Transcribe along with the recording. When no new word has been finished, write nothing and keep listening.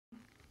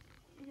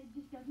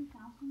doesn't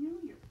sound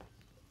familiar.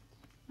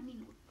 I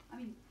mean,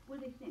 what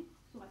do they think?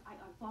 So I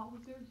fought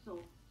with her, so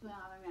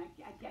now I'm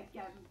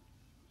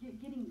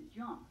getting the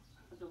jump,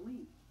 the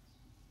leap.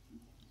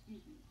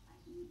 Excuse me.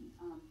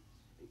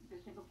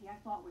 They're saying, okay, I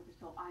fought with her,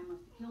 so I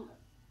must have killed her.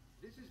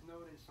 This is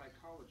known in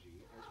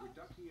psychology as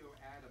reductio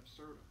ad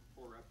absurdum,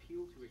 or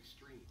appeal to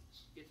extremes.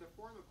 It's a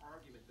form of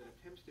argument that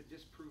attempts to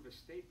disprove a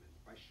statement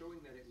by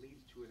showing that it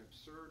leads to an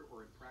absurd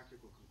or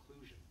impractical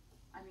conclusion.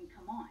 I mean,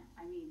 come on.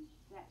 I mean,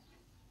 that's,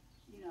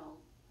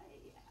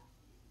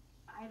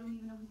 I don't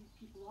even know who these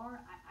people are.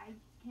 I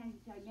can't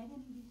even say I met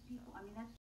any of these people. I mean, that's